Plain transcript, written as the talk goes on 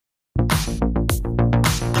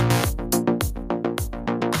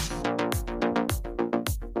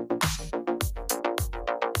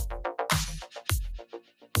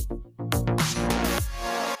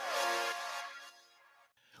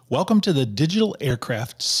Welcome to the Digital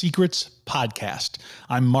Aircraft Secrets Podcast.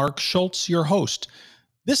 I'm Mark Schultz, your host.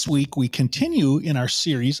 This week, we continue in our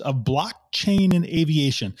series of blockchain and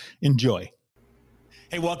aviation. Enjoy.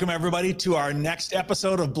 Hey, welcome everybody to our next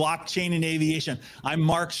episode of Blockchain and Aviation. I'm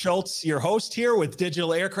Mark Schultz, your host here with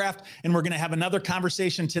Digital Aircraft, and we're going to have another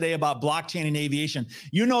conversation today about blockchain and aviation.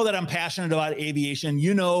 You know that I'm passionate about aviation.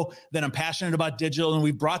 You know that I'm passionate about digital, and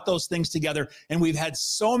we brought those things together, and we've had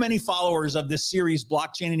so many followers of this series,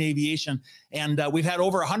 Blockchain and Aviation, and we've had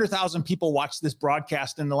over 100,000 people watch this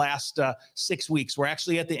broadcast in the last 6 weeks. We're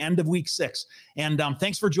actually at the end of week 6, and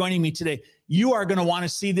thanks for joining me today. You are going to want to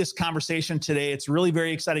see this conversation today. It's really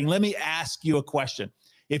very exciting. Let me ask you a question.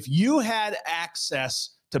 If you had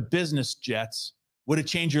access to business jets, would it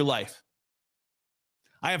change your life?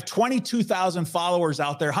 I have 22,000 followers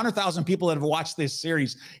out there, 100,000 people that have watched this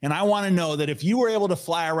series. And I want to know that if you were able to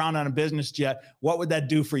fly around on a business jet, what would that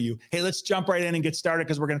do for you? Hey, let's jump right in and get started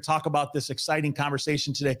because we're going to talk about this exciting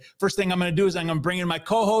conversation today. First thing I'm going to do is I'm going to bring in my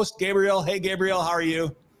co-host, Gabriel. Hey, Gabriel, how are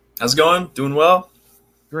you? How's it going? Doing well.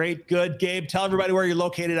 Great, good. Gabe, tell everybody where you're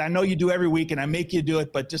located. I know you do every week, and I make you do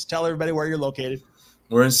it, but just tell everybody where you're located.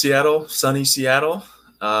 We're in Seattle, sunny Seattle.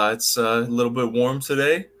 It's a little bit warm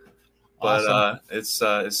today, but awesome.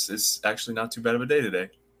 It's actually not too bad of a day today.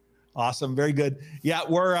 Awesome, very good. Yeah,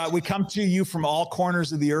 we come to you from all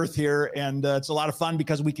corners of the earth here, and it's a lot of fun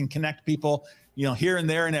because we can connect people, here and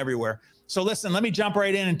there and everywhere. So listen, let me jump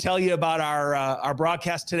right in and tell you about our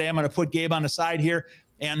broadcast today. I'm going to put Gabe on the side here.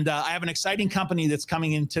 And I have an exciting company that's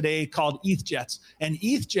coming in today called ETHJets. And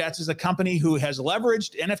ETHJets is a company who has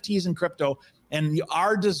leveraged NFTs and crypto and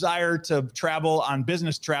our desire to travel on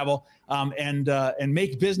business travel and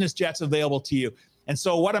make business jets available to you. And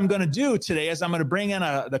so what I'm going to do today is I'm going to bring in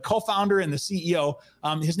the co-founder and the CEO.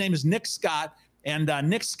 His name is Nick Scott. And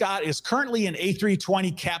Nick Scott is currently an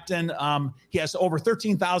A320 captain. He has over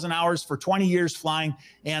 13,000 hours for 20 years flying,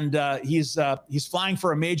 and he's flying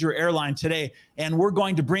for a major airline today. And we're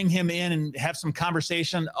going to bring him in and have some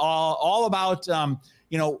conversation all about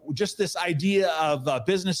just this idea of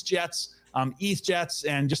business jets, ETHJets,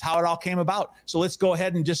 and just how it all came about. So let's go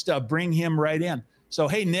ahead and just bring him right in. So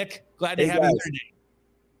hey, Nick, glad to have you here today.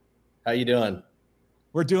 How you doing?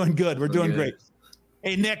 We're doing good. We're doing great.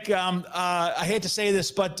 Hey, Nick, I hate to say this,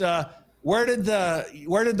 but where did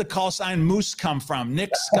the call sign Moose come from? Nick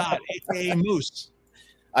Scott, aka Moose.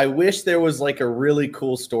 I wish there was like a really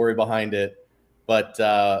cool story behind it, but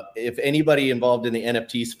if anybody involved in the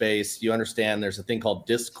NFT space, you understand there's a thing called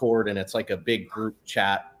Discord, and it's like a big group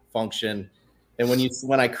chat function. And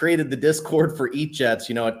when I created the Discord for ETHJets,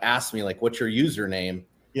 it asked me like, "What's your username?"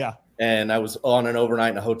 Yeah. And I was on an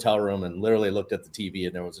overnight in a hotel room and literally looked at the TV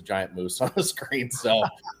and there was a giant moose on the screen. So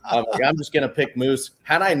I'm just going to pick Moose.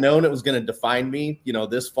 Had I known it was going to define me,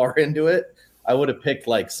 this far into it, I would have picked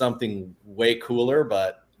like something way cooler,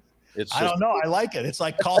 but I don't know. I like it. It's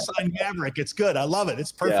like call sign Maverick. It's good. I love it.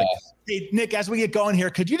 It's perfect. Yeah. Hey, Nick, as we get going here,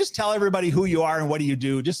 could you just tell everybody who you are and what do you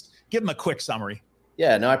do? Just give them a quick summary.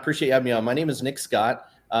 Yeah, no, I appreciate you having me on. My name is Nick Scott.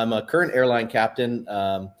 I'm a current airline captain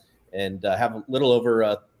and have a little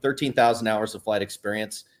over 13,000 hours of flight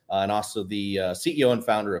experience, and also the CEO and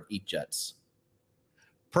founder of ETHJets.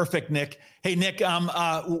 Perfect, Nick. Hey, Nick,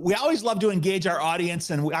 we always love to engage our audience,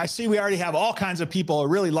 and I see we already have all kinds of people, a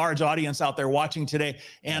really large audience out there watching today.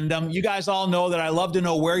 And you guys all know that I love to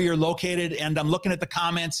know where you're located, and I'm looking at the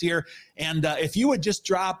comments here. And if you would just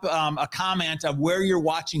drop a comment of where you're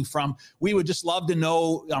watching from, we would just love to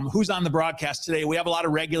know who's on the broadcast today. We have a lot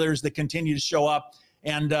of regulars that continue to show up,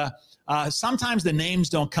 and sometimes the names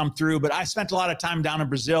don't come through, but I spent a lot of time down in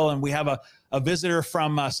Brazil, and we have a visitor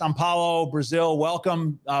from Sao Paulo, Brazil.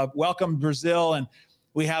 Welcome, Brazil. And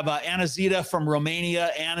we have Anna Zita from Romania.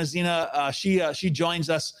 Anna Zita, she joins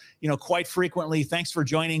us, quite frequently. Thanks for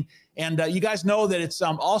joining. And you guys know that it's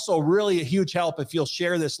also really a huge help if you'll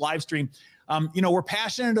share this live stream. We're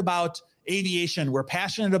passionate about aviation. We're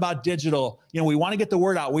passionate about digital. We want to get the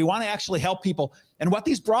word out. We want to actually help people. And what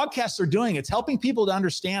these broadcasts are doing, it's helping people to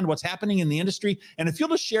understand what's happening in the industry. And if you'll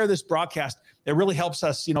just share this broadcast, it really helps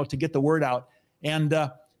us, to get the word out. And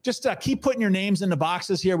just keep putting your names in the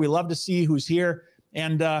boxes here. We love to see who's here.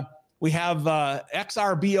 And we have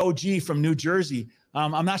XRBOG from New Jersey.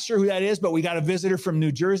 I'm not sure who that is, but we got a visitor from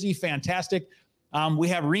New Jersey. Fantastic. We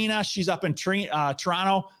have Rena. She's up in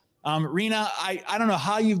Toronto. Rena, I don't know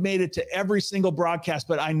how you've made it to every single broadcast,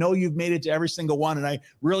 but I know you've made it to every single one. And I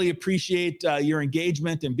really appreciate your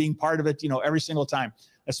engagement and being part of it, every single time.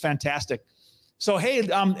 That's fantastic. So, hey,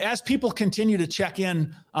 as people continue to check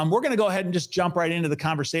in, we're going to go ahead and just jump right into the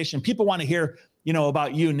conversation. People want to hear,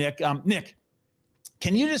 about you, Nick. Nick,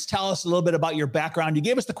 Can you just tell us a little bit about your background? You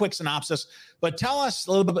gave us the quick synopsis, but tell us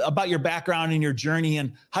a little bit about your background and your journey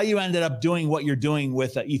and how you ended up doing what you're doing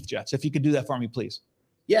with ETHJets. If you could do that for me, please.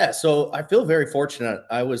 Yeah, so I feel very fortunate.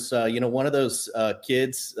 I was, one of those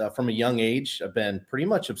kids from a young age. I've been pretty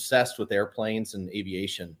much obsessed with airplanes and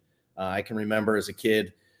aviation. I can remember as a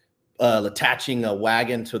kid attaching a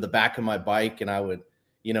wagon to the back of my bike, and I would,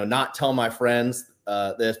 not tell my friends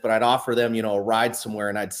this, but I'd offer them, a ride somewhere,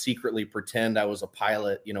 and I'd secretly pretend I was a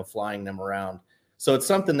pilot, flying them around. So it's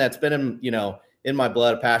something that's been in my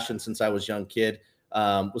blood, a passion since I was a young kid.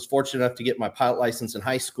 Was fortunate enough to get my pilot license in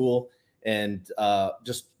high school, and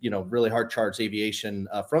just, really hard charged aviation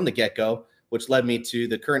from the get-go, which led me to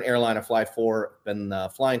the current airline I fly for. Been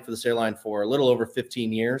flying for this airline for a little over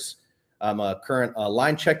 15 years. I'm a current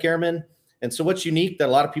line check airman. And so what's unique that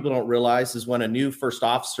a lot of people don't realize is when a new first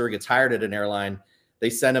officer gets hired at an airline, they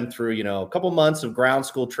send them through, a couple months of ground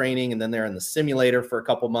school training, and then they're in the simulator for a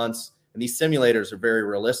couple months. And these simulators are very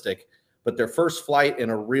realistic, but their first flight in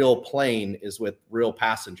a real plane is with real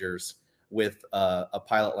passengers, with a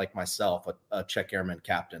pilot like myself, a check airman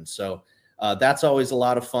captain. So that's always a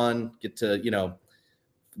lot of fun, get to,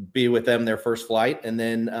 be with them their first flight. And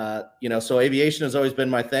then, so aviation has always been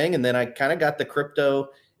my thing. And then I kind of got the crypto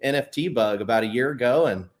NFT bug about a year ago,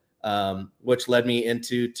 and which led me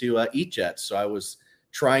into ETHJets. So I was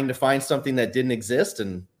trying to find something that didn't exist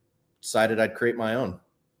and decided I'd create my own.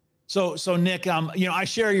 So Nick, I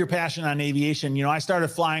share your passion on aviation. I started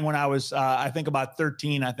flying when I was, I think about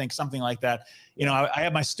 13, something like that. I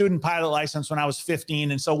had my student pilot license when I was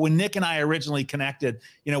 15. And so when Nick and I originally connected,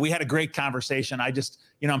 we had a great conversation. I just,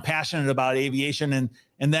 I'm passionate about aviation.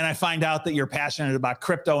 And then I find out that you're passionate about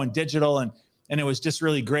crypto and digital. And it was just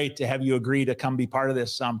really great to have you agree to come be part of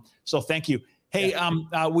this. So thank you. Hey,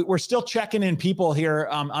 we're still checking in people here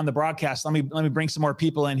on the broadcast. Let me bring some more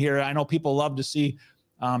people in here. I know people love to see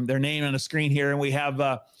their name on the screen here. And we have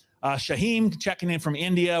Shaheem checking in from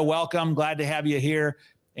India. Welcome. Glad to have you here.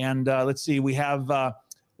 And let's see, we have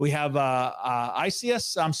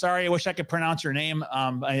Isias. I'm sorry. I wish I could pronounce your name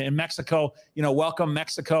in Mexico. Welcome,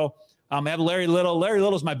 Mexico. I have Larry Little. Larry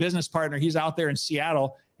Little is my business partner. He's out there in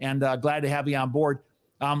Seattle, and glad to have you on board.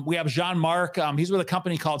 We have Jean-Marc. He's with a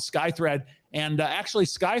company called SkyThread. And actually,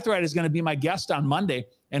 SkyThread is going to be my guest on Monday,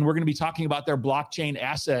 and we're going to be talking about their blockchain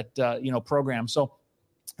asset, program. So,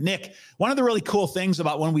 Nick, one of the really cool things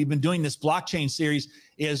about when we've been doing this blockchain series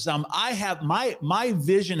is I have my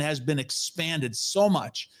vision has been expanded so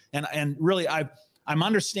much, and really I'm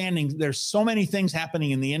understanding there's so many things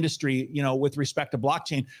happening in the industry, with respect to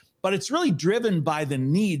blockchain, but it's really driven by the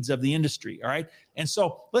needs of the industry. All right. And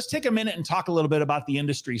so let's take a minute and talk a little bit about the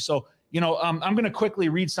industry. So, I'm going to quickly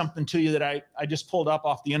read something to you that I just pulled up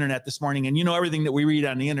off the internet this morning. And everything that we read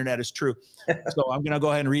on the internet is true. So I'm going to go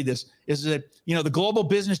ahead and read this. Is that, the global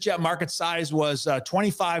business jet market size was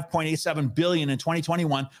 25.87 billion in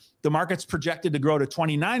 2021. The market's projected to grow to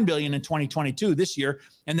 29 billion in 2022 this year,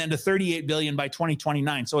 and then to 38 billion by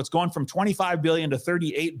 2029. So it's going from 25 billion to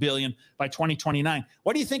 38 billion by 2029.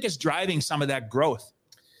 What do you think is driving some of that growth?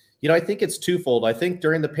 I think it's twofold. I think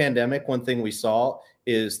during the pandemic, one thing we saw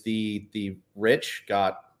is the rich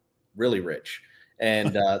got really rich,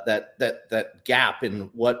 and that gap in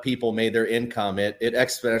what people made their income, it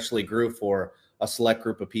exponentially grew for a select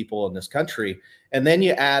group of people in this country. And then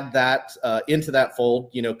you add that into that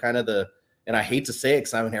fold, kind of and I hate to say it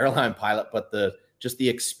because I'm an airline pilot, but just the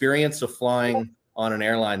experience of flying on an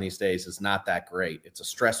airline these days is not that great. It's a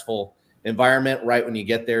stressful environment right when you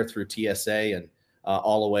get there through TSA and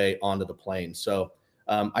all the way onto the plane. So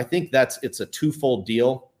I think it's a twofold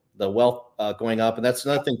deal, the wealth going up. And that's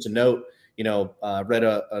another thing to note. Read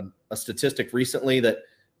a statistic recently that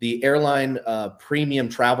the airline premium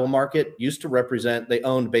travel market used to represent, they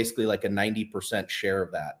owned basically like a 90% share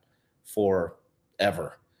of that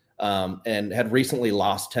forever, and had recently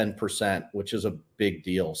lost 10%, which is a big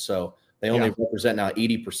deal. So they only represent now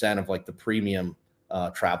 80% of like the premium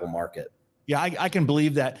travel market. Yeah, I can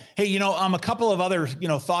believe that. Hey, a couple of other,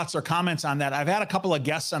 thoughts or comments on that. I've had a couple of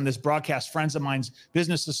guests on this broadcast, friends of mine's,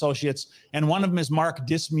 business associates, and one of them is Mark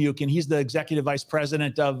Dismuke, and he's the executive vice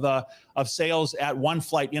president of sales at One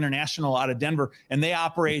Flight International out of Denver, and they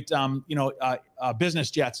operate,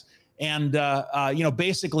 business jets. And,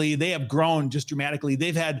 basically they have grown just dramatically.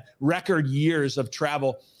 They've had record years of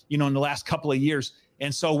travel, in the last couple of years.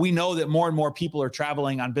 And so we know that more and more people are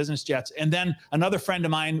traveling on business jets. And then another friend of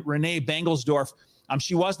mine, Renee Bengelsdorf,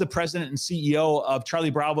 she was the president and CEO of Charlie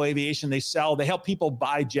Bravo Aviation. They help people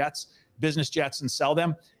buy jets, business jets, and sell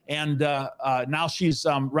them. And now she's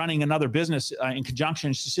running another business in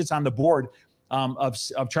conjunction. She sits on the board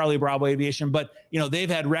of Charlie Bravo Aviation, but they've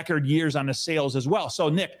had record years on the sales as well. So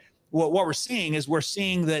Nick, what we're seeing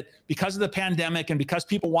that because of the pandemic and because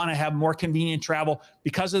people want to have more convenient travel,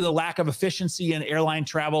 because of the lack of efficiency in airline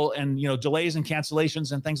travel and delays and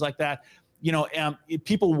cancellations and things like that,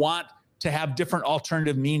 people want to have different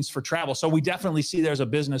alternative means for travel. So we definitely see there's a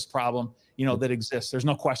business problem, that exists. There's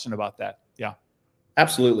no question about that. Yeah,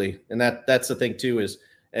 absolutely. And that's the thing too, is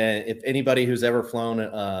if anybody who's ever flown,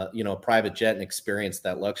 a private jet and experienced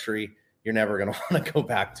that luxury, you're never going to want to go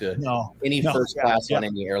back to any first class on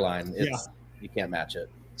any airline. You can't match it.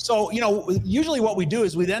 So, usually what we do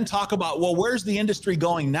is we then talk about, well, where's the industry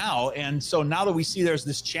going now? And so now that we see there's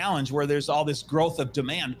this challenge where there's all this growth of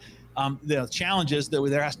demand, the challenge is that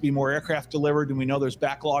there has to be more aircraft delivered. And we know there's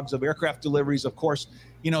backlogs of aircraft deliveries, of course,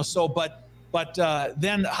 but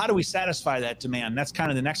then how do we satisfy that demand? That's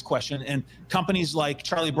kind of the next question. And companies like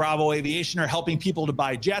Charlie Bravo Aviation are helping people to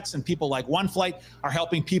buy jets, and people like OneFlight are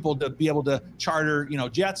helping people to be able to charter,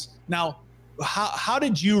 jets. Now, how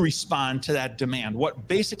did you respond to that demand? What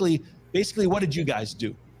basically, what did you guys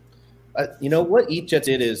do? What EatJet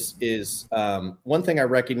did is one thing I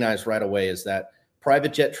recognized right away is that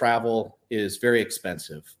private jet travel is very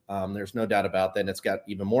expensive. There's no doubt about that. And it's got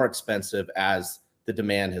even more expensive as the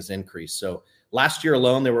demand has increased. So last year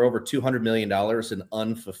alone, there were over $200 million in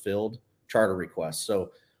unfulfilled charter requests.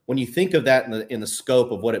 So when you think of that in the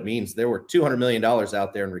scope of what it means, there were $200 million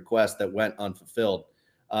out there in requests that went unfulfilled.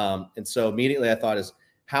 And so immediately I thought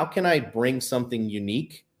how can I bring something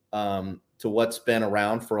unique to what's been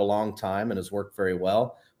around for a long time and has worked very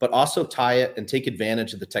well, but also tie it and take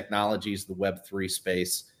advantage of the technologies, the Web3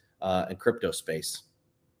 space and crypto space.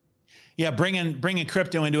 Yeah, bringing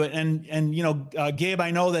crypto into it, and Gabe,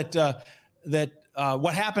 I know that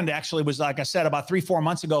what happened actually was, like I said, about 3-4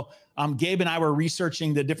 months ago. Gabe and I were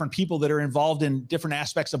researching the different people that are involved in different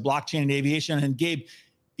aspects of blockchain and aviation. And Gabe,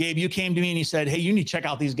 you came to me and you said, "Hey, you need to check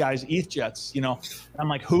out these guys, ETHJets." I'm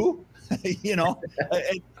like, "Who?"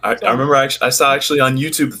 I remember I saw actually on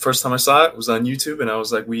YouTube, the first time I saw it was on YouTube, and I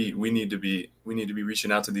was like, we need to be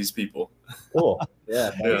reaching out to these people. Cool.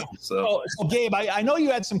 Yeah. Yeah. So Gabe, I know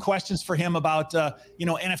you had some questions for him about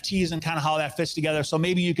NFTs and kind of how that fits together. So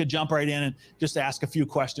maybe you could jump right in and just ask a few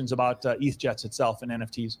questions about ETHJets itself and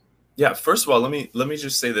NFTs. Yeah. First of all, let me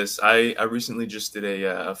just say this. I recently just did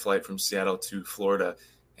a flight from Seattle to Florida.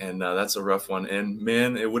 And that's a rough one. And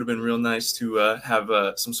man, it would have been real nice to have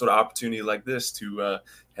some sort of opportunity like this to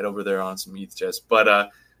head over there on some ETHJets. But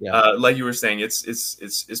like you were saying,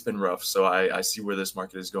 it's been rough. So I see where this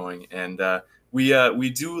market is going. And we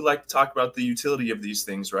do like to talk about the utility of these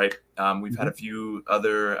things, right? We've had a few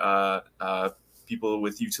other people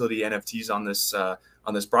with utility NFTs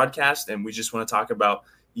on this broadcast, and we just want to talk about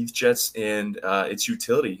ETHJets and its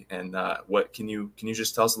utility. And what can you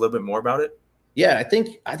just tell us a little bit more about it? Yeah, I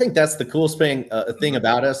think that's the coolest thing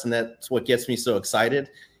about us, and that's what gets me so excited,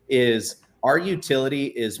 is our utility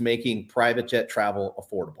is making private jet travel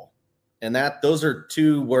affordable. And those are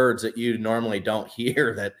two words that you normally don't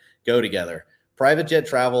hear that go together. Private jet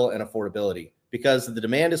travel and affordability. Because the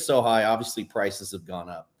demand is so high, obviously prices have gone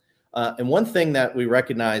up. And one thing that we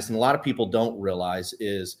recognize, and a lot of people don't realize,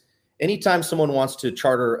 is anytime someone wants to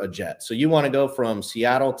charter a jet, so you want to go from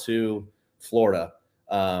Seattle to Florida,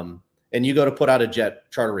 and you go to put out a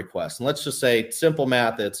jet charter request. And let's just say, simple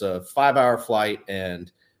math, it's a 5-hour flight,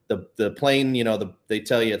 and the plane, they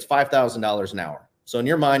tell you it's $5,000 an hour. So in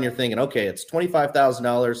your mind, you're thinking, okay, it's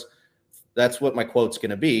 $25,000. That's what my quote's going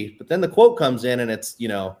to be. But then the quote comes in and it's,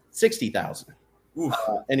 $60,000.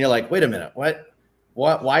 And you're like, wait a minute, what?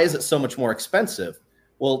 Why is it so much more expensive?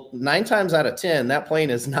 Well, 9 times out of 10, that plane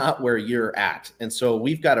is not where you're at. And so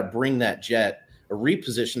we've got to bring that jet or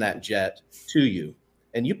reposition that jet to you.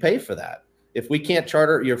 And you pay for that. If we can't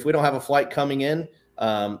charter, if we don't have a flight coming in,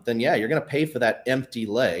 then yeah, you're going to pay for that empty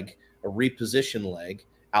leg, a reposition leg,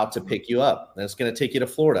 out to pick you up. And it's going to take you to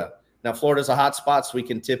Florida. Now, Florida's a hot spot, so we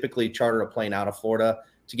can typically charter a plane out of Florida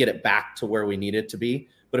to get it back to where we need it to be.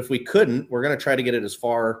 But if we couldn't, we're going to try to get it as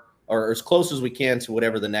far or as close as we can to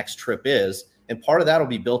whatever the next trip is. And part of that will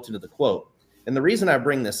be built into the quote. And the reason I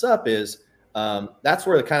bring this up is that's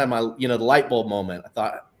where the light bulb moment. I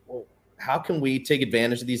thought, how can we take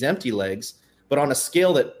advantage of these empty legs, but on a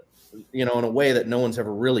scale that, in a way that no one's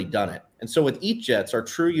ever really done it? And so with EatJets, our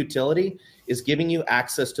true utility is giving you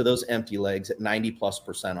access to those empty legs at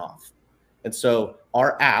 90+% off. And so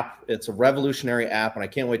our app, it's a revolutionary app, and I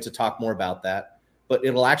can't wait to talk more about that, but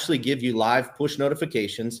it'll actually give you live push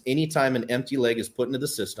notifications anytime an empty leg is put into the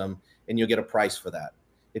system, and you'll get a price for that.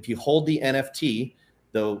 If you hold the NFT,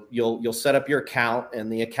 though, you'll set up your account,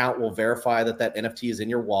 and the account will verify that NFT is in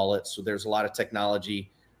your wallet. So there's a lot of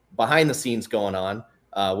technology behind the scenes going on,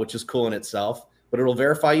 which is cool in itself. But it'll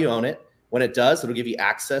verify you own it. When it does, it'll give you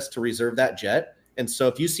access to reserve that jet. And so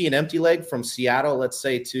if you see an empty leg from Seattle, let's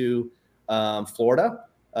say to Florida,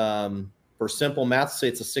 for simple math, say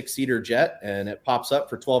it's a 6-seater jet and it pops up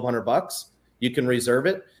for $1,200, you can reserve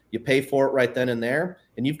it. You pay for it right then and there,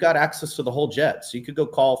 and you've got access to the whole jet. So you could go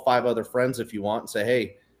call 5 other friends if you want and say,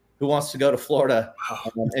 hey, who wants to go to Florida?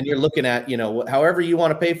 And you're looking at, however you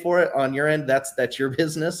want to pay for it on your end, that's your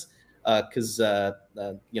business. Because,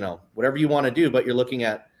 whatever you want to do, but you're looking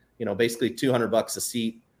at, basically $200 a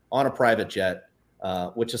seat on a private jet,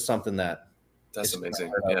 which is something that's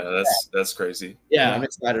amazing. Yeah, that's crazy. Yeah, I'm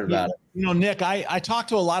excited about it. Nick, I talk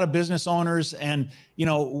to a lot of business owners, and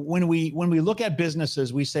when we look at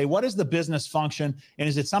businesses, we say, what is the business function, and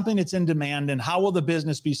is it something that's in demand, and how will the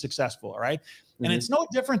business be successful? Right. Mm-hmm. And it's no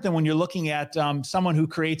different than when you're looking at someone who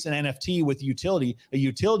creates an NFT with a utility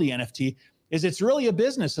NFT. It's really a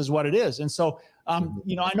business is what it is. And so,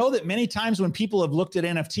 I know that many times when people have looked at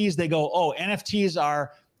NFTs, they go, oh, NFTs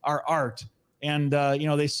are art. And,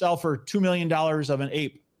 they sell for $2 million of an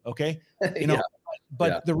ape. Okay.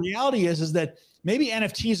 But the reality is that maybe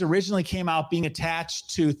NFTs originally came out being attached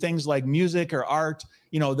to things like music or art,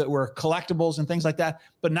 that were collectibles and things like that.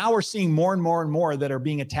 But now we're seeing more and more and more that are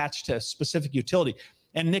being attached to specific utility.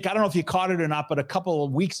 And Nick, I don't know if you caught it or not, but a couple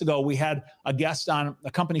of weeks ago, we had a guest on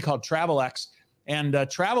a company called TravelX, and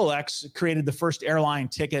TravelX created the first airline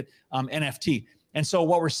ticket NFT. And so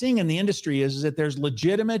what we're seeing in the industry is that there's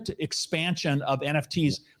legitimate expansion of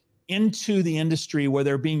NFTs into the industry where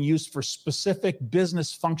they're being used for specific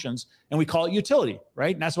business functions. And we call it utility,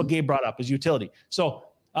 right? And that's what Gabe brought up is utility. So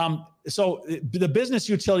the business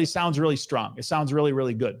utility sounds really strong. It sounds really,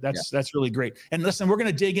 really good. That's really great. And listen, we're going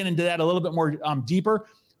to dig into that a little bit more deeper.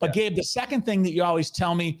 But Gabe, the second thing that you always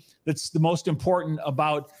tell me that's the most important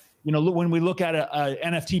about, when we look at a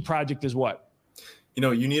NFT project is what?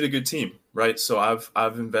 You need a good team, right? So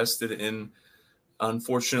I've invested in,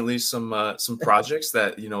 unfortunately, some projects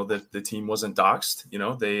that that the team wasn't doxed.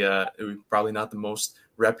 It was probably not the most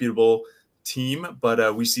reputable team,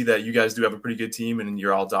 but we see that you guys do have a pretty good team, and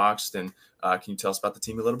you're all doxed. And can you tell us about the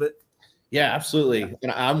team a little bit? Yeah, absolutely.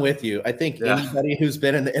 And I'm with you. I think anybody who's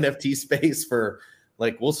been in the NFT space for,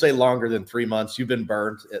 we'll say longer than 3 months, you've been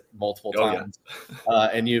burned multiple times,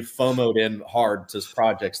 and you've FOMO'd in hard to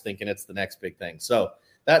projects thinking it's the next big thing. So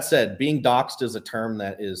that said, being doxed is a term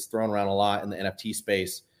that is thrown around a lot in the NFT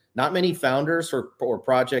space. Not many founders or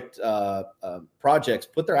projects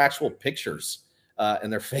put their actual pictures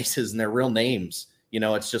and their faces and their real names.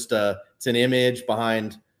 It's just it's an image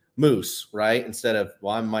behind Moose, right? Instead of,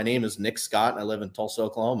 my name is Nick Scott and I live in Tulsa,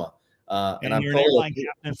 Oklahoma. And I'm an airline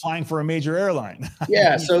captain flying for a major airline.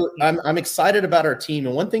 Yeah. So I'm excited about our team.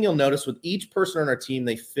 And one thing you'll notice with each person on our team,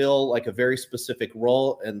 they fill like a very specific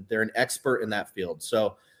role and they're an expert in that field.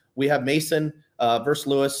 So we have Mason versus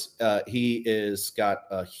Lewis. He is got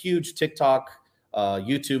a huge TikTok,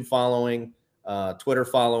 YouTube following, Twitter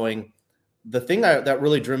following. The thing that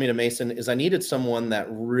really drew me to Mason is I needed someone that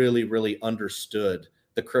really, really understood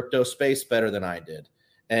the crypto space better than I did.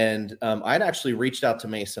 And I'd actually reached out to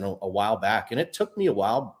Mason a while back, and it took me a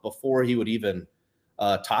while before he would even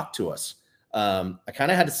talk to us. I kind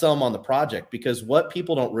of had to sell him on the project because what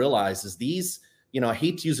people don't realize is these, I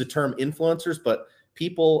hate to use the term influencers, but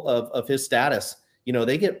people of his status,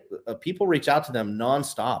 they get people reach out to them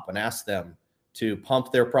nonstop and ask them to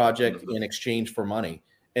pump their project in exchange for money.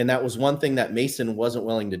 And that was one thing that Mason wasn't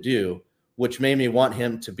willing to do, which made me want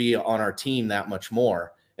him to be on our team that much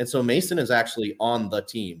more. And so Mason is actually on the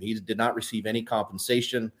team. He did not receive any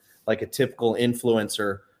compensation like a typical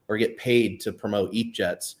influencer or get paid to promote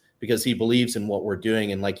ETHJets because he believes in what we're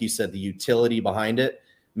doing. And like you said, the utility behind it,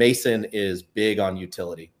 Mason is big on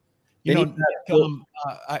utility.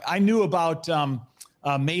 I knew about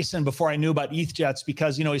Mason before I knew about ETHJets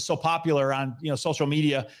because, he's so popular on, social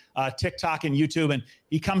media, TikTok and YouTube, and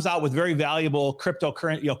he comes out with very valuable crypto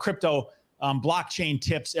blockchain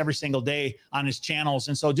tips every single day on his channels.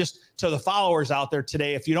 And so just to the followers out there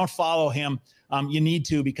today, if you don't follow him, you need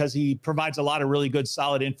to, because he provides a lot of really good,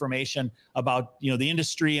 solid information about, the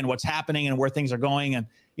industry and what's happening and where things are going. And,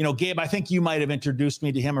 Gabe, I think you might've introduced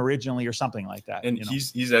me to him originally or something like that. And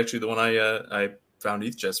he's actually the one I found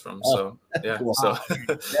ETHJets from. So yeah. Wow. So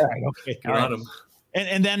okay. You're on him.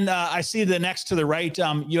 And then I see the next to the right,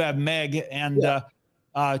 you have Meg, and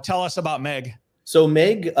tell us about Meg. So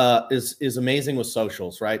Meg is amazing with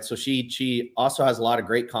socials, right? So she also has a lot of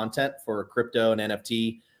great content for crypto and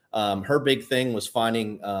NFT. Her big thing was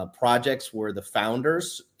finding projects where the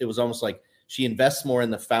founders, it was almost like she invests more in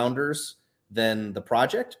the founders than the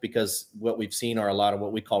project, because what we've seen are a lot of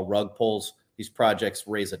what we call rug pulls these projects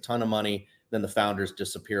raise a ton of money, then the founders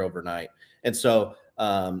disappear overnight. And so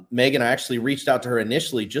Megan, I actually reached out to her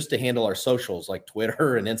initially just to handle our socials like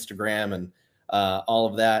Twitter and Instagram and all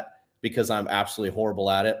of that, because I'm absolutely horrible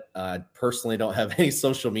at it. I personally don't have any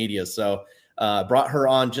social media. So brought her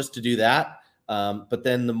on just to do that. But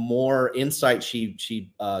then the more insight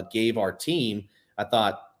she gave our team, I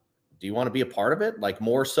thought, do you want to be a part of it? Like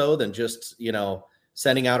more so than just,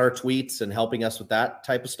 sending out our tweets and helping us with that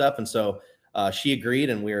type of stuff. And so she agreed,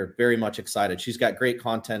 and we're very much excited. She's got great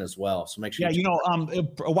content as well. So make sure. Yeah,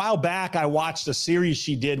 a while back I watched a series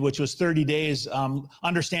she did, which was 30 days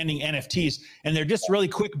understanding NFTs, and they're just really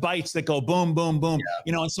quick bites that go boom, boom, boom.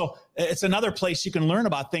 Yeah. And so it's another place you can learn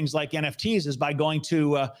about things like NFTs is by going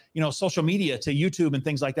to social media, to YouTube and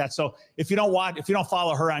things like that. So if you don't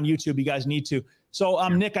follow her on YouTube, you guys need to. So,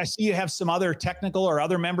 Nick, I see you have some other technical or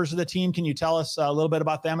other members of the team. Can you tell us a little bit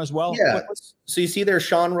about them as well? Yeah. So you see there,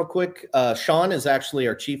 Sean, real quick. Sean is actually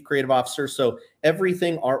our chief creative officer. So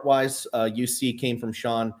everything art-wise you see came from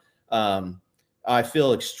Sean. I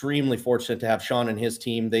feel extremely fortunate to have Sean and his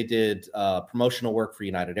team. They did promotional work for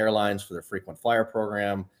United Airlines for their frequent flyer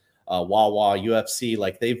program, Wawa, UFC.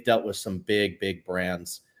 Like they've dealt with some big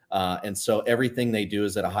brands. And so everything they do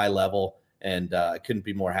is at a high level. And I couldn't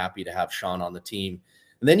be more happy to have Sean on the team.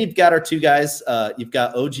 And then you've got our two guys. You've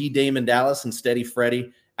got OG Damon Dallas and Steady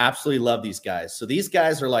Freddy. Absolutely love these guys. So these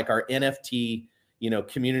guys are like our NFT,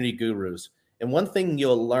 community gurus. And one thing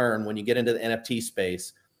you'll learn when you get into the NFT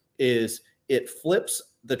space is it flips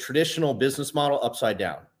the traditional business model upside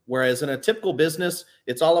down. Whereas in a typical business,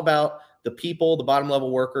 it's all about the people, the bottom level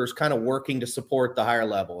workers kind of working to support the higher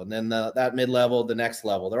level. And then that mid-level, the next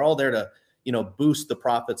level, they're all there to boost the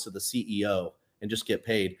profits of the CEO and just get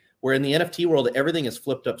paid. Where in the NFT world, everything is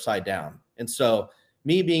flipped upside down. And so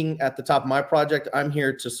me being at the top of my project, I'm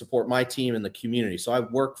here to support my team and the community. So I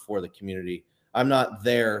work for the community. I'm not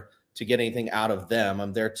there to get anything out of them.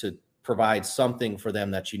 I'm there to provide something for them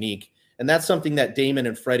that's unique. And that's something that Damon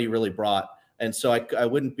and Freddie really brought. And so I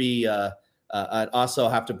wouldn't be, I'd also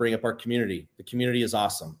have to bring up our community. The community is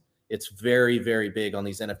awesome. It's very, very big on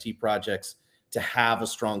these NFT projects to have a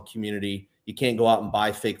strong community. You can't go out and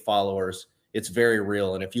buy fake followers. It's very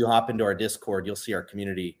real. And if you hop into our Discord, you'll see our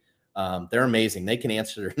community. They're amazing. They can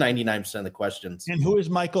answer 99% of the questions. And who is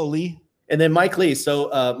Michael Lee? And then Mike Lee.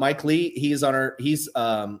 So Mike Lee, he's our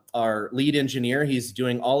lead engineer. He's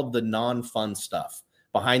doing all of the non-fun stuff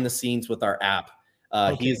behind the scenes with our app.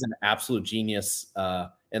 Okay. He is an absolute genius.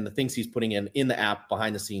 And the things he's putting in the app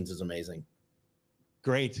behind the scenes is amazing.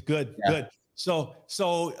 Great. Good. So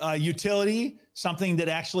utility, something that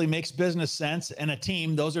actually makes business sense, and a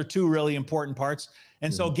team, those are two really important parts.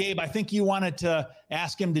 And so Gabe, I think you wanted to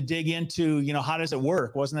ask him to dig into, how does it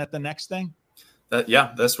work? Wasn't that the next thing?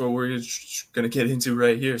 That's what we're going to get into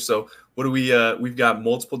right here. So what do we've got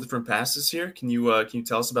multiple different passes here. Can you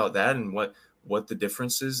tell us about that and what the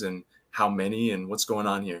difference is and how many and what's going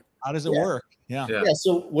on here? How does it work? Yeah.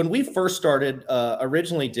 So when we first started,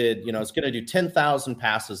 originally I was going to do 10,000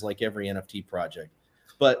 passes like every NFT project.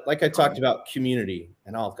 But like I talked about community,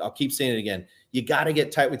 and I'll keep saying it again, you got to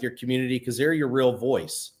get tight with your community because they're your real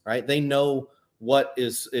voice, right? They know what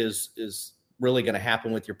is really going to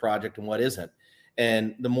happen with your project and what isn't.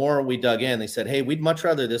 And the more we dug in, they said, hey, we'd much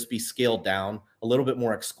rather this be scaled down, a little bit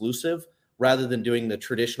more exclusive, rather than doing the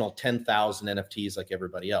traditional 10,000 NFTs like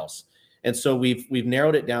everybody else. And so we've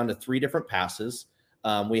narrowed it down to 3 different passes.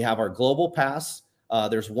 We have our global pass.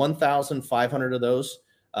 There's 1,500 of those.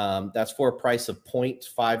 That's for a price of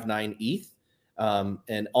 0.59 ETH.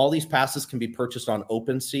 And all these passes can be purchased on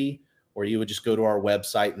OpenSea, or you would just go to our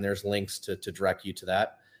website and there's links to direct you to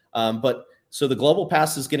that. So the global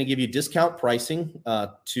pass is going to give you discount pricing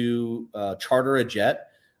to charter a jet.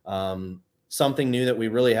 Something new that we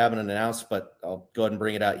really haven't announced, but I'll go ahead and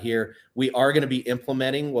bring it out here. We are going to be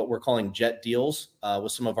implementing what we're calling jet deals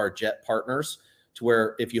with some of our jet partners, to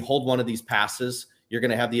where if you hold one of these passes, you're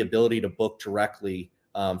going to have the ability to book directly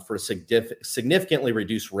for a significantly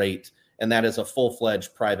reduced rate. And that is a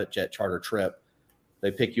full-fledged private jet charter trip.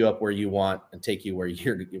 They pick you up where you want and take you where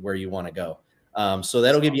you want to go. So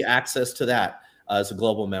that'll give you access to that as a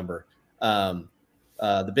global member.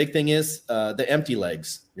 The big thing is the empty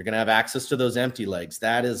legs. You're going to have access to those empty legs.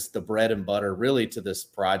 That is the bread and butter really to this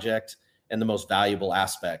project and the most valuable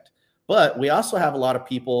aspect. But we also have a lot of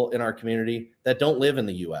people in our community that don't live in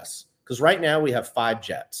the US, because right now we have 5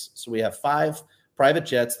 jets. So we have 5 private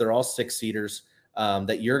jets. They're all 6-seaters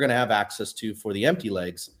that you're going to have access to for the empty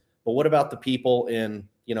legs. But what about the people in,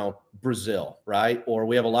 Brazil, right? Or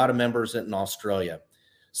we have a lot of members in Australia.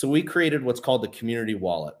 So we created what's called the community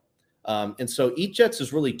wallet. And so ETHJets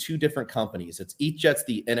is really two different companies. It's ETHJets,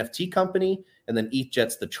 the NFT company, and then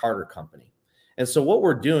ETHJets, the charter company. And so what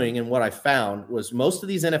we're doing and what I found was most of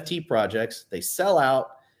these NFT projects, they sell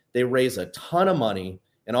out, they raise a ton of money,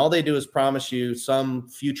 and all they do is promise you some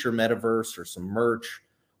future metaverse or some merch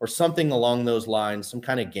or something along those lines, some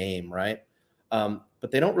kind of game, right? But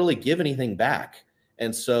they don't really give anything back.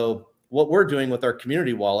 And so what we're doing with our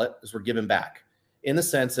community wallet is we're giving back in the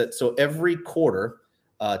sense that so every quarter,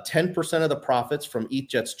 10% of the profits from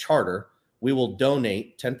ETHJets charter, we will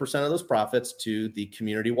donate 10% of those profits to the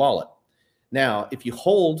community wallet. Now, if you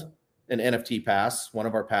hold an NFT pass, one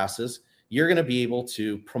of our passes, you're going to be able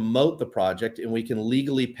to promote the project, and we can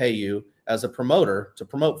legally pay you as a promoter to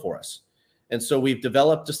promote for us. And so we've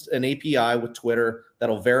developed just an API with Twitter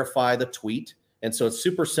that'll verify the tweet. And so it's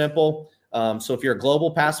super simple. So if you're a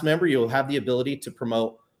global pass member, you'll have the ability to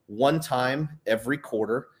promote one time every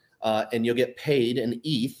quarter, and you'll get paid an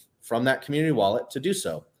ETH from that community wallet to do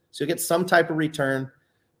so. So you'll get some type of return,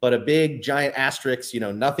 but a big giant asterisk,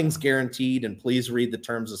 nothing's guaranteed. And please read the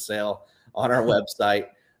terms of sale on our website.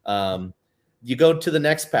 You go to the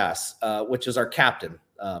next pass, which is our captain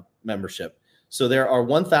membership. So there are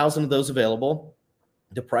 1,000 of those available.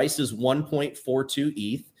 The price is 1.42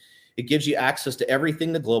 ETH. It gives you access to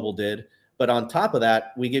everything the global did. But on top of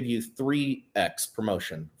that, we give you 3x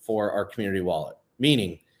promotion for our community wallet,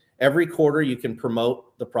 meaning every quarter you can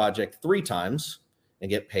promote the project 3 times and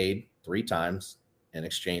get paid 3 times in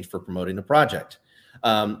exchange for promoting the project.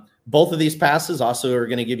 Both of these passes also are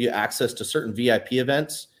going to give you access to certain VIP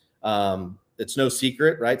events. It's no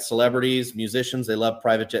secret, right? Celebrities, musicians, they love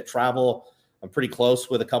private jet travel. I'm pretty close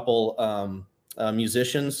with a couple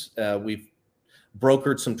musicians. We've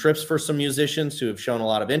brokered some trips for some musicians who have shown a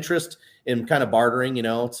lot of interest in kind of bartering,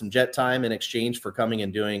 some jet time in exchange for coming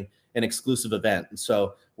and doing an exclusive event. And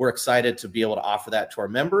so we're excited to be able to offer that to our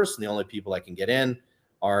members. And the only people that can get in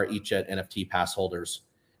are ETHJet NFT pass holders.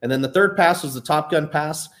 And then the third pass is the Top Gun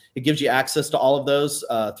pass. It gives you access to all of those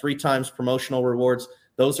 3 times promotional rewards.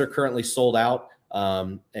 Those are currently sold out,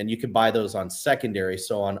 and you can buy those on secondary.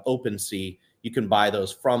 So on OpenSea, you can buy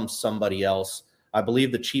those from somebody else. I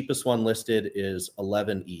believe the cheapest one listed is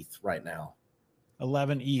 11 ETH right now.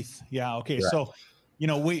 11 ETH. Yeah. Okay. Correct. So,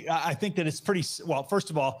 I think that it's pretty, well, first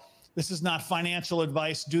of all, this is not financial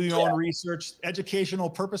advice. Do your own research, educational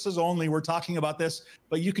purposes only. We're talking about this,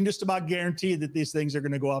 but you can just about guarantee that these things are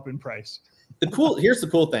going to go up in price. Here's the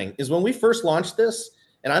cool thing is when we first launched this,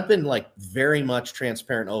 and I've been like very much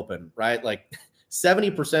transparent, open, right? Like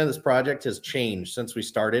 70% of this project has changed since we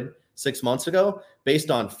started 6 months ago, based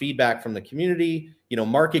on feedback from the community,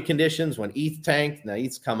 market conditions when ETH tanked, now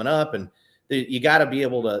ETH's coming up, and you got to be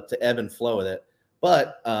able to ebb and flow with it.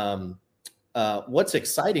 But what's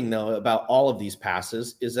exciting though about all of these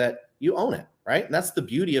passes is that you own it, right? And that's the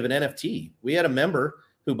beauty of an NFT. We had a member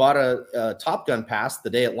who bought a Top Gun pass the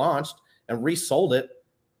day it launched and resold it.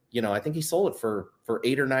 I think he sold it for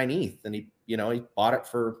 8 or 9 ETH, and he bought it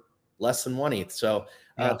for less than 1 ETH. So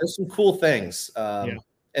there's some cool things.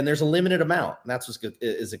 And there's a limited amount, and that's what's good,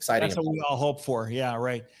 is exciting. That's what we all hope for. Yeah,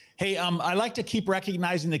 right. Hey, I like to keep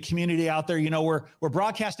recognizing the community out there. We're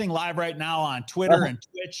broadcasting live right now on Twitter and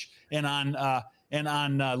Twitch and on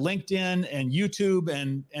LinkedIn and YouTube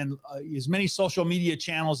and as many social media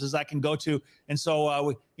channels as I can go to. And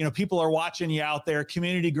so people are watching you out there.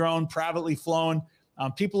 Community grown, privately flown.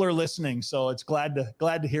 People are listening, so it's glad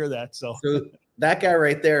to hear that. So that guy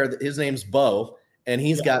right there, his name's Bo. And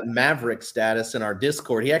he's got Maverick status in our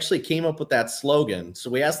Discord. He actually came up with that slogan.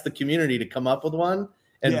 So we asked the community to come up with one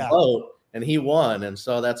and vote, and he won. And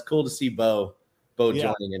so that's cool to see Bo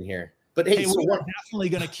joining in here. But hey, so we are definitely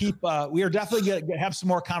going to keep. We are definitely going to have some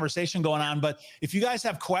more conversation going on. But if you guys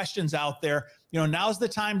have questions out there, now's the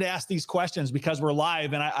time to ask these questions because we're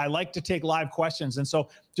live, and I like to take live questions. And so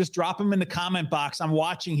just drop them in the comment box. I'm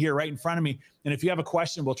watching here right in front of me, and if you have a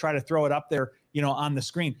question, we'll try to throw it up there, on the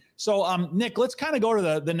screen. So, Nick, let's kind of go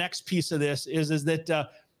to the next piece of this. Is that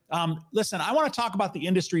listen? I want to talk about the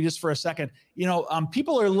industry just for a second.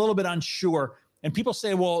 People are a little bit unsure. And people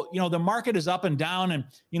say, well, the market is up and down, and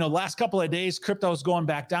last couple of days crypto is going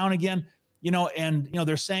back down again, and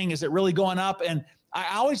they're saying, is it really going up? And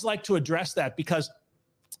I always like to address that because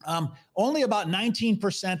only about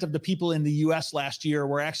 19% of the people in the U.S. last year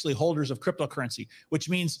were actually holders of cryptocurrency, which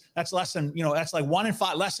means that's less than that's like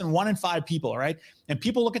less than 1 in 5 people, right? And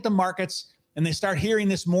people look at the markets and they start hearing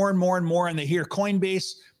this more and more and more, and they hear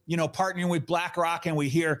Coinbase, partnering with BlackRock, and we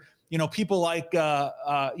hear people like,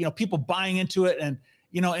 people buying into it.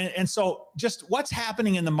 And so just what's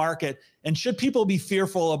happening in the market, and should people be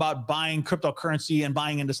fearful about buying cryptocurrency and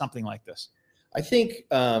buying into something like this? I think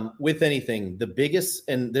with anything, the biggest,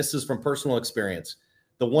 and this is from personal experience,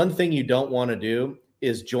 the one thing you don't want to do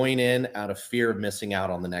is join in out of fear of missing out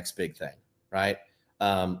on the next big thing, right?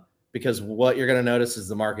 Because what you're going to notice is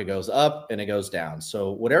the market goes up and it goes down.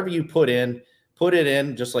 So whatever you put it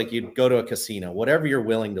in just like you'd go to a casino, whatever you're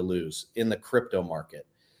willing to lose in the crypto market.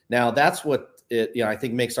 Now that's what I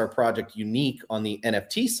think makes our project unique on the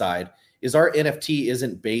NFT side is our NFT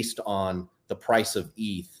isn't based on the price of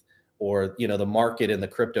ETH or, the market in the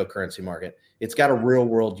cryptocurrency market. It's got a real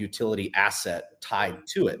world utility asset tied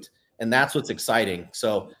to it. And that's what's exciting.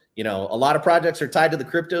 So, a lot of projects are tied to the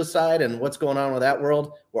crypto side and what's going on with that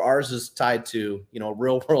world, where ours is tied to, a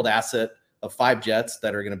real world asset of 5 jets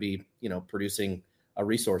that are going to be, producing a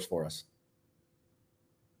resource for us.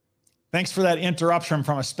 Thanks for that interruption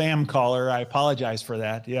from a spam caller. I apologize for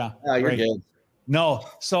that. Yeah. No, you're good. No.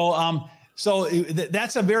 So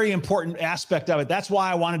that's a very important aspect of it. That's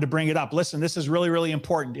why I wanted to bring it up. Listen, this is really, really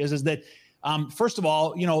important is that, first of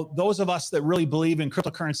all, those of us that really believe in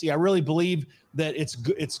cryptocurrency, I really believe that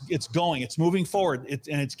it's moving forward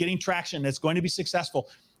and it's getting traction. It's going to be successful.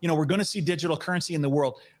 We're going to see digital currency in the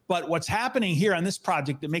world, but what's happening here on this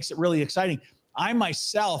project that makes it really exciting, I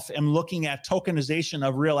myself am looking at tokenization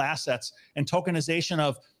of real assets and tokenization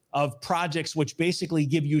of projects, which basically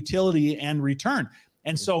give utility and return.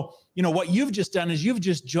 And so, what you've just done is you've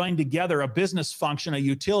just joined together a business function, a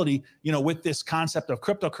utility, with this concept of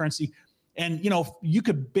cryptocurrency. And, you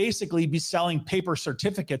could basically be selling paper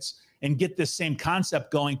certificates and get this same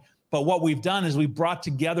concept going. But what we've done is we've brought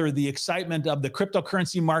together the excitement of the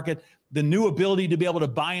cryptocurrency market, the new ability to be able to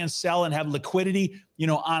buy and sell and have liquidity,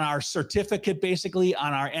 on our certificate, basically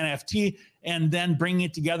on our NFT, and then bringing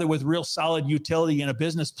it together with real solid utility and a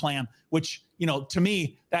business plan, which, to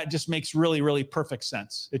me, that just makes really, really perfect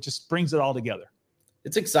sense. It just brings it all together.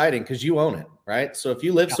 It's exciting because you own it, right? So if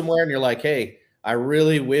you live somewhere and you're like, hey, I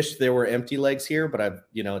really wish there were empty legs here, but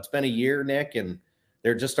it's been a year, Nick, and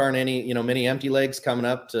there just aren't any, many empty legs coming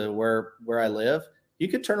up to where I live. You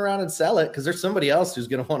could turn around and sell it because there's somebody else who's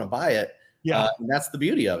going to want to buy it. Yeah. And that's the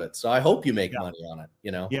beauty of it. So I hope you make money on it,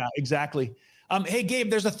 Yeah, exactly. Hey, Gabe,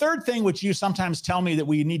 there's a third thing which you sometimes tell me that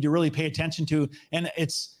we need to really pay attention to. And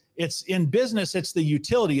it's in business, it's the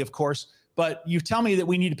utility, of course, but you tell me that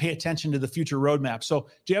we need to pay attention to the future roadmap. So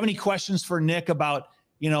do you have any questions for Nick about,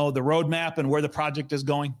 the roadmap and where the project is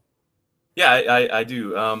going? Yeah, I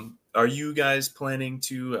do. Are you guys planning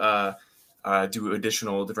to do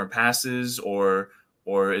additional different passes or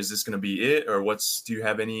is this going to be it? Or do you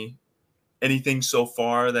have anything so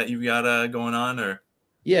far that you've got going on or?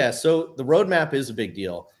 Yeah. So the roadmap is a big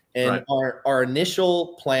deal. And right. our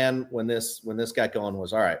initial plan when this got going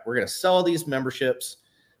was, all right, we're going to sell these memberships.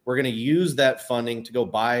 We're going to use that funding to go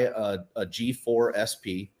buy a G4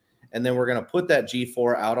 SP. And then we're going to put that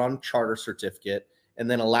G4 out on charter certificate and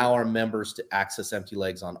then allow our members to access empty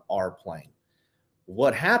legs on our plane.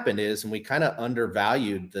 What happened is, and we kind of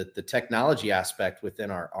undervalued the technology aspect within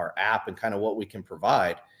our app and kind of what we can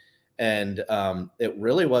provide. And it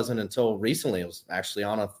really wasn't until recently, it was actually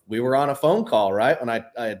we were on a phone call, right? When I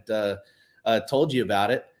had told you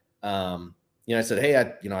about it. I said, hey,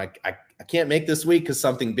 I can't make this week because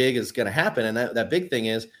something big is going to happen. And that big thing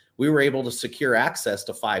is we were able to secure access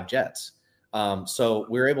to 5 jets. So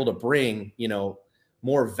we were able to bring,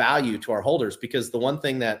 more value to our holders, because the one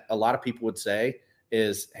thing that a lot of people would say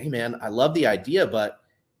is, hey man, I love the idea, but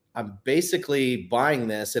I'm basically buying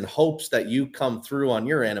this in hopes that you come through on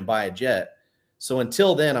your end and buy a jet. So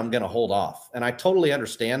until then, I'm going to hold off. And I totally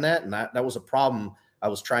understand that. And that was a problem I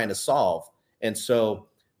was trying to solve. And so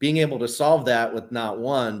being able to solve that with not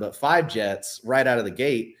 1, but 5 jets right out of the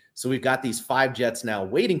gate. So we've got these 5 jets now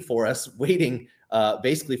waiting for us,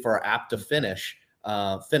 basically for our app to finish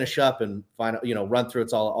up and run through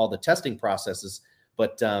all the testing processes.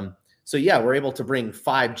 But so yeah, we're able to bring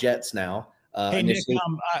 5 jets now. Hey, Nick,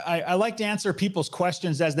 I like to answer people's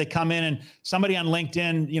questions as they come in, and somebody on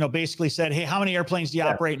LinkedIn, basically said, hey, how many airplanes do you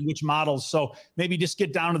operate and which models? So maybe just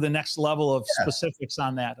get down to the next level of specifics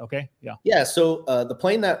on that. Okay. Yeah. Yeah. So the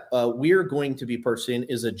plane that we're going to be purchasing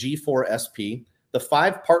is a G4 SP. The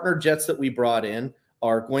 5 partner jets that we brought in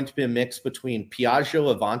are going to be a mix between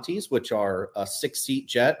Piaggio Avantis, which are a 6-seat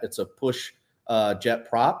jet. It's a push jet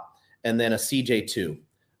prop, and then a CJ2.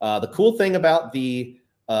 The cool thing about the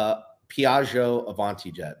Piaggio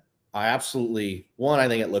Avanti jet, I think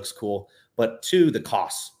it looks cool, but 2, the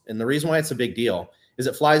cost. And the reason why it's a big deal is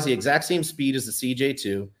it flies the exact same speed as the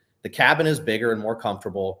CJ2. The cabin is bigger and more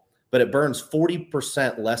comfortable, but it burns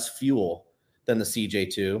 40% less fuel than the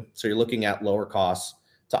CJ2. So you're looking at lower costs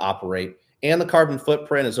to operate. And the carbon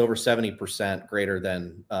footprint is over 70% greater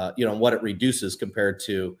than, what it reduces compared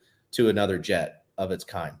to to another jet of its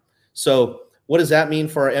kind. So what does that mean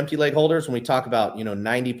for our empty leg holders when we talk about,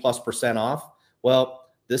 90+% off? Well,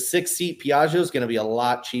 the 6-seat Piaggio is going to be a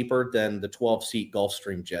lot cheaper than the 12-seat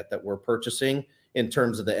Gulfstream jet that we're purchasing in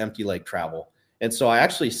terms of the empty leg travel. And so I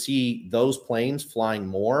actually see those planes flying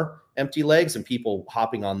more empty legs and people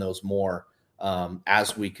hopping on those more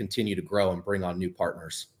as we continue to grow and bring on new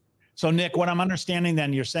partners. So Nick, what I'm understanding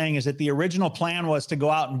then you're saying is that the original plan was to go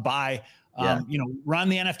out and buy, run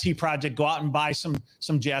the NFT project, go out and buy some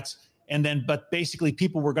jets. And then, but basically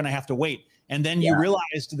people were going to have to wait. And then you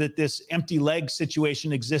realized that this empty leg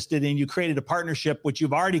situation existed and you created a partnership, which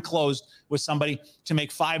you've already closed with somebody to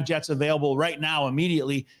make 5 jets available right now,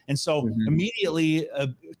 immediately. And so immediately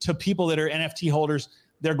to people that are NFT holders,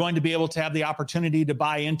 they're going to be able to have the opportunity to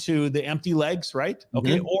buy into the empty legs, right?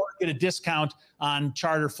 Okay. Or get a discount on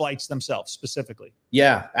charter flights themselves specifically.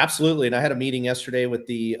 Yeah, absolutely. And I had a meeting yesterday with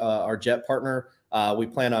our jet partner. We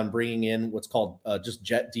plan on bringing in what's called just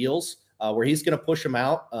jet deals, where he's going to push them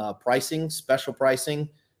out, special pricing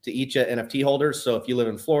to each NFT holders. So if you live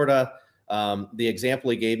in Florida, the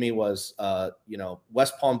example he gave me was,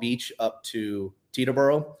 West Palm Beach up to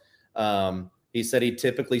Teterboro. He said he'd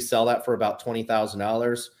typically sell that for about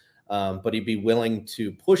 $20,000, but he'd be willing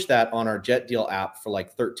to push that on our Jet Deal app for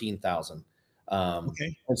like $13,000.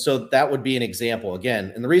 Okay. And so that would be an example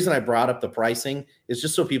again. And the reason I brought up the pricing is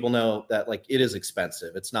just so people know that like it is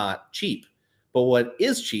expensive. It's not cheap. But what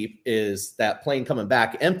is cheap is that plane coming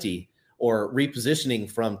back empty or repositioning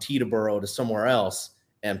from Teterboro to somewhere else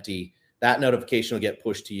empty. That notification will get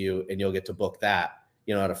pushed to you and you'll get to book that,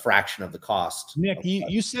 at a fraction of the cost. Nick,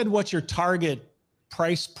 you said what your target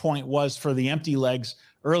price point was for the empty legs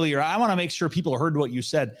earlier. I want to make sure people heard what you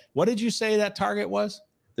said. What did you say that target was?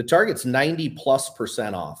 The target's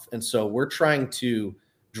 90+% off. And so we're trying to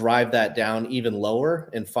drive that down even lower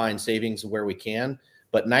and find savings where we can.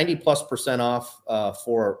 But 90+% off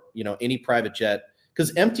for any private jet,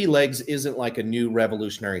 because empty legs isn't like a new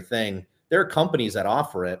revolutionary thing. There are companies that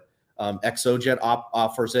offer it. ExoJet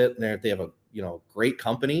offers it, and they have a great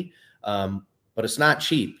company, but it's not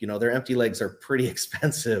cheap. Their empty legs are pretty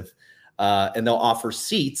expensive, and they'll offer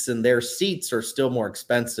seats, and their seats are still more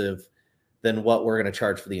expensive than what we're going to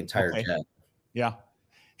charge for the entire jet. Yeah.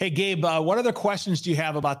 Hey, Gabe, what other questions do you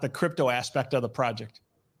have about the crypto aspect of the project?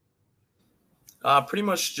 Pretty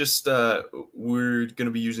much just we're going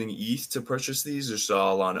to be using ETH to purchase these. It's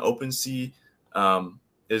all on OpenSea.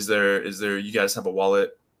 Is there? You guys have a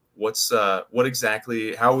wallet? What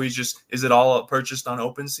exactly? How we just? Is it all purchased on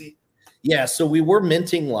OpenSea? Yeah. So we were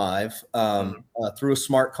minting live through a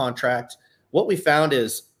smart contract. What we found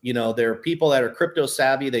is, there are people that are crypto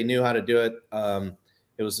savvy. They knew how to do it.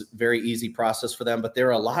 It was a very easy process for them. But there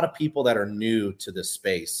are a lot of people that are new to this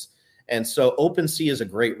space. And so OpenSea is a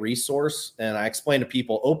great resource. And I explain to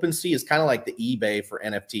people, OpenSea is kind of like the eBay for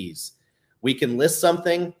NFTs. We can list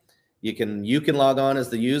something. You can log on as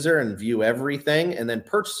the user and view everything and then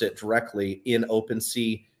purchase it directly in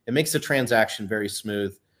OpenSea. It makes the transaction very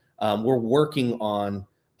smooth. We're working on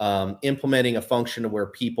implementing a function where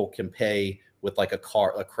people can pay with like a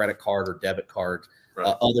credit card or debit card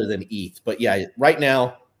other than ETH. But yeah, right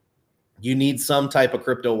now you need some type of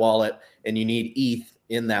crypto wallet and you need ETH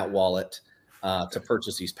in that wallet to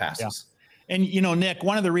purchase these passes. Yeah. And, Nick,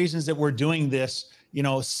 one of the reasons that we're doing this,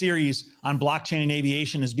 series on blockchain and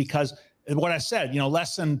aviation is because what I said,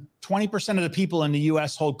 less than 20% of the people in the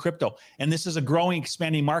US hold crypto. And this is a growing,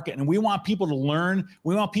 expanding market. And we want people to learn,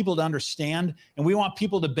 we want people to understand, and we want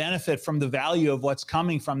people to benefit from the value of what's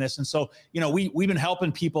coming from this. And so, we've been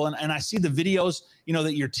helping people, and I see the videos,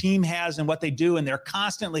 that your team has and what they do, and they're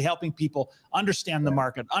constantly helping people understand the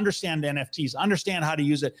market, understand NFTs, understand how to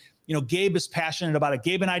use it. Gabe is passionate about it.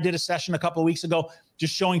 Gabe and I did a session a couple of weeks ago,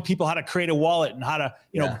 just showing people how to create a wallet and how to,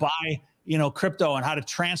 buy crypto and how to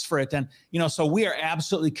transfer it. And, so we are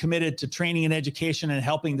absolutely committed to training and education and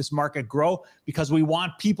helping this market grow because we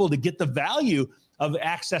want people to get the value of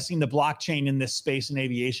accessing the blockchain in this space in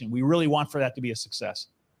aviation. We really want for that to be a success.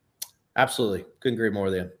 Absolutely. Couldn't agree more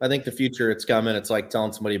with you. I think the future, it's coming. It's like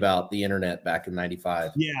telling somebody about the internet back in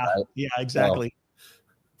 95. Yeah. Right? Yeah, exactly.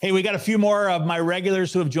 Hey, we got a few more of my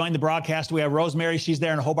regulars who have joined the broadcast. We have Rosemary. She's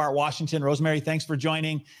there in Hobart, Washington. Rosemary, thanks for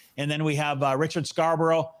joining. And then we have Richard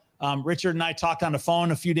Scarborough. Richard and I talked on the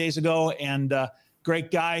phone a few days ago, and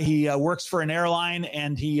great guy. He works for an airline,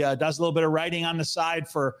 and he does a little bit of writing on the side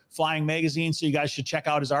for Flying Magazine. So you guys should check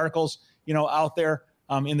out his articles, out there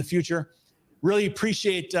in the future. Really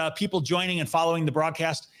appreciate people joining and following the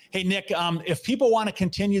broadcast. Hey, Nick, if people want to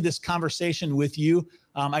continue this conversation with you,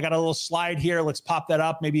 I got a little slide here. Let's pop that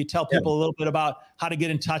up. Maybe you tell people a little bit about how to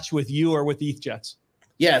get in touch with you or with ETHJets.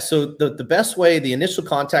 Yeah. So the best way, the initial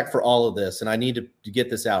contact for all of this, and I need to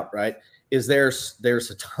get this out, right, is there's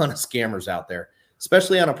a ton of scammers out there,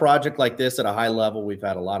 especially on a project like this at a high level. We've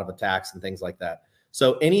had a lot of attacks and things like that.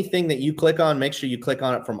 So anything that you click on, make sure you click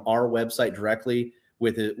on it from our website directly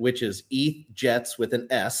with it, which is ETHJets with an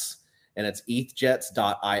S, and it's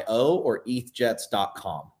ethjets.io or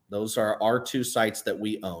ethjets.com. Those are our two sites that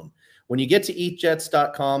we own. When you get to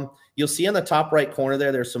ethjets.com, you'll see on the top right corner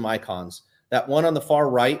there's some icons. That one on the far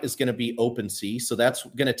right is going to be OpenSea. So that's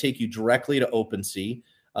going to take you directly to OpenSea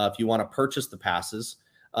if you want to purchase the passes.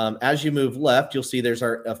 As you move left, you'll see there's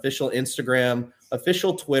our official Instagram,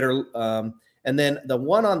 official Twitter. And then the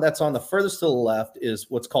one that's on the furthest to the left is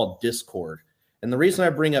what's called Discord. And the reason I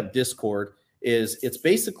bring up Discord is it's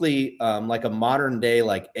basically like a modern day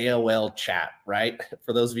like AOL chat, right?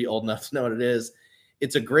 For those of you old enough to know what it is.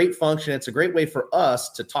 It's a great function. It's a great way for us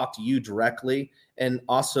to talk to you directly and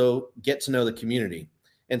also get to know the community.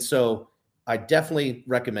 And so I definitely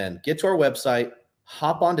recommend get to our website,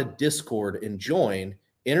 hop onto Discord and join,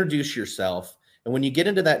 introduce yourself. And when you get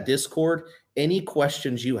into that Discord, any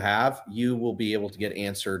questions you have, you will be able to get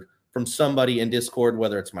answered from somebody in Discord,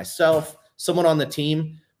 whether it's myself, someone on the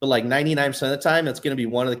team, but like 99% of the time, it's going to be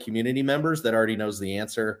one of the community members that already knows the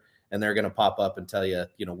answer. And they're going to pop up and tell you,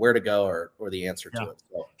 where to go or the answer to it.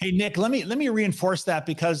 So. Hey, Nick, let me reinforce that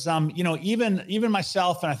because, even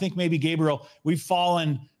myself, and I think maybe Gabriel, we've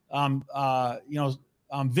fallen, victim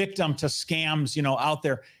to scams, out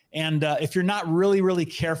there. And if you're not really, really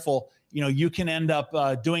careful, you can end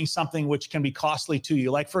up doing something which can be costly to you.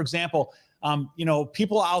 Like, for example,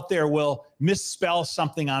 people out there will misspell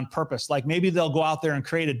something on purpose. Like maybe they'll go out there and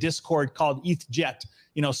create a Discord called ETHJet,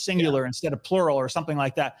 singular instead of plural or something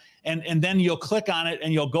like that. And then you'll click on it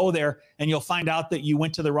and you'll go there and you'll find out that you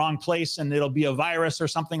went to the wrong place and it'll be a virus or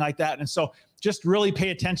something like that. And so just really pay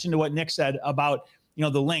attention to what Nick said about,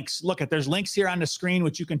 the links. Look, there's links here on the screen,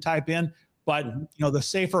 which you can type in, but the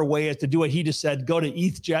safer way is to do what he just said, go to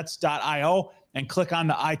ethjets.io and click on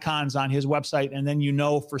the icons on his website. And then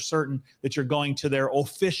for certain that you're going to their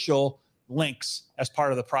official links as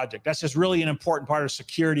part of the project. That's just really an important part of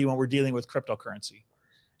security when we're dealing with cryptocurrency.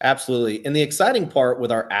 Absolutely. And the exciting part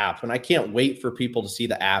with our app, and I can't wait for people to see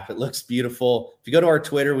the app. It looks beautiful. If you go to our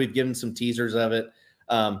Twitter, we've given some teasers of it.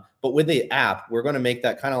 But with the app, we're going to make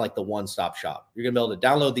that kind of like the one-stop shop. You're going to be able to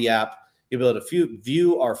download the app. You'll be able to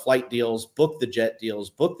view our flight deals, book the jet deals,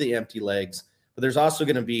 book the empty legs. But there's also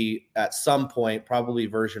going to be at some point, probably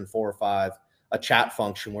version 4 or 5, a chat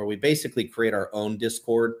function where we basically create our own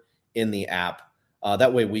Discord in the app.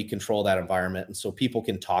 That way we control that environment. And so people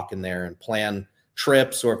can talk in there and plan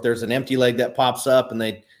trips, or if there's an empty leg that pops up and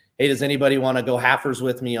hey, does anybody want to go halfers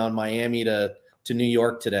with me on Miami to New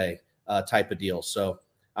York today, type of deal. So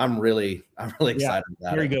I'm really excited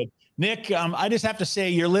about it. Very good. Nick, I just have to say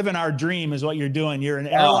you're living our dream is what you're doing. You're an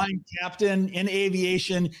airline captain in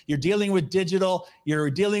aviation. You're dealing with digital, you're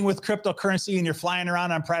dealing with cryptocurrency, and you're flying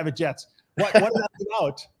around on private jets. What is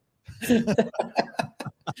that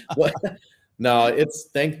about? No, it's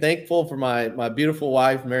thankful for my beautiful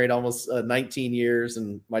wife, married almost 19 years,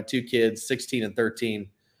 and my 2 kids, 16 and 13,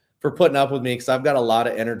 for putting up with me because I've got a lot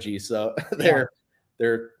of energy. So they're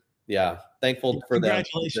thankful for that.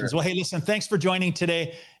 Congratulations. Well, hey, listen, thanks for joining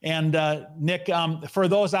today. And Nick, for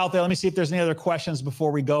those out there, let me see if there's any other questions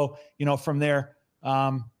before we go, from there.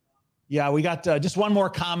 We got just one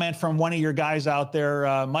more comment from one of your guys out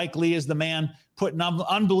there. Mike Lee is the man, putting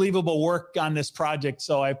unbelievable work on this project.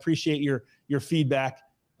 So I appreciate your feedback.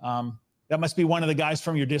 That must be one of the guys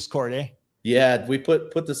from your Discord, eh? Yeah, we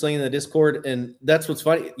put this link in the Discord, and that's what's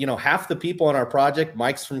funny. Half the people on our project,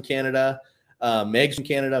 Mike's from Canada, Meg's from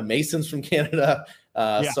Canada, Mason's from Canada.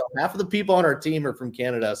 So half of the people on our team are from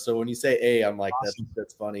Canada. So when you say "hey," I'm like, awesome.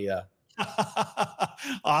 That's funny. Yeah.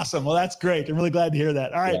 Awesome. Well, that's great. I'm really glad to hear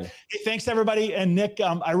that. All right. Yeah. Hey, thanks everybody. And Nick,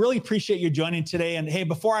 I really appreciate you joining today. And hey,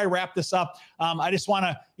 before I wrap this up, I just want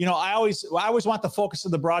to, I always want the focus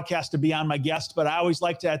of the broadcast to be on my guest, but I always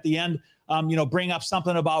like to, at the end, bring up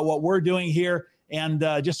something about what we're doing here. And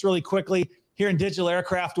just really quickly, here in Digital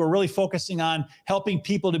Aircraft, we're really focusing on helping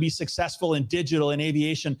people to be successful in digital and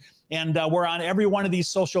aviation. And we're on every one of these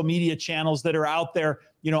social media channels that are out there,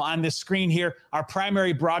 on this screen here. Our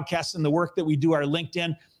primary broadcasts and the work that we do are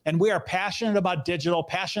LinkedIn. And we are passionate about digital,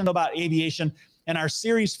 passionate about aviation. And our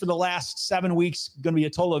series for the last 7 weeks, going to be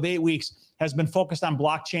a total of 8 weeks, has been focused on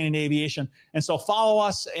blockchain and aviation. And so follow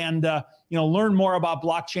us and, learn more about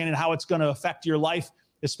blockchain and how it's going to affect your life,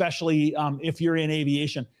 especially if you're in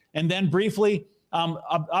aviation. And then briefly,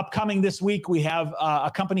 upcoming this week, we have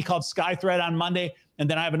a company called SkyThread on Monday. And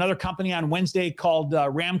then I have another company on Wednesday called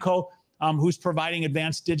Ramco. who's providing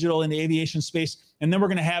advanced digital in the aviation space. And then we're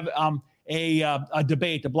going to have a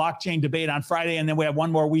debate, a blockchain debate on Friday. And then we have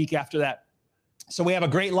one more week after that. So we have a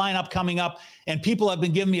great lineup coming up, and people have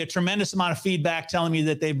been giving me a tremendous amount of feedback, telling me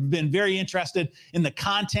that they've been very interested in the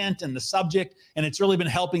content and the subject, and it's really been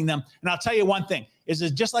helping them. And I'll tell you one thing, is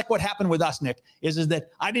just like what happened with us, Nick, is that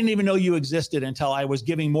I didn't even know you existed until I was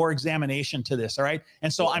giving more examination to this, all right?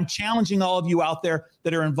 And so I'm challenging all of you out there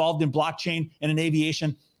that are involved in blockchain and in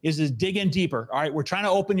aviation is dig in deeper, all right? We're trying to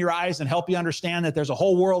open your eyes and help you understand that there's a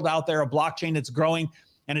whole world out there of blockchain that's growing,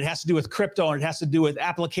 and it has to do with crypto, and it has to do with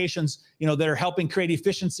applications, that are helping create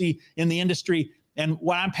efficiency in the industry. And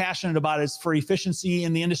what I'm passionate about is for efficiency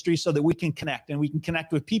in the industry so that we can connect, and we can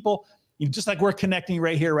connect with people just like we're connecting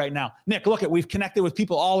right here, right now. Nick, look, we've connected with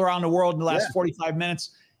people all around the world in the last 45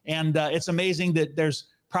 minutes. And it's amazing that there's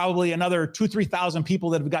probably another 2,000-3,000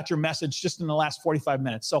 people that have got your message just in the last 45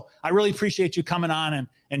 minutes. So I really appreciate you coming on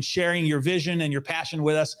and sharing your vision and your passion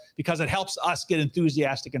with us, because it helps us get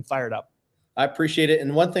enthusiastic and fired up. I appreciate it.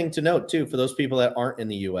 And one thing to note too, for those people that aren't in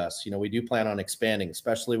the US, we do plan on expanding,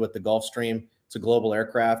 especially with the Gulfstream. It's a global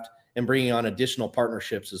aircraft, and bringing on additional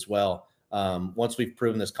partnerships as well. Once we've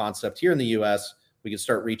proven this concept here in the US, we can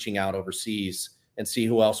start reaching out overseas and see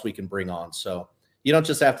who else we can bring on. So you don't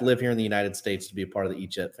just have to live here in the United States to be a part of the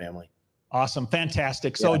E-Jet family. Awesome.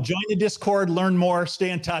 Fantastic. So join the Discord, learn more,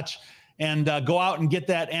 stay in touch, and go out and get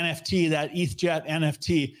that NFT, that ETHJet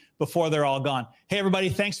NFT, before they're all gone. Hey, everybody,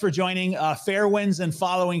 thanks for joining. Fair winds and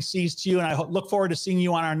following seas to you. And I look forward to seeing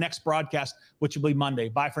you on our next broadcast, which will be Monday.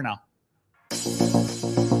 Bye for now.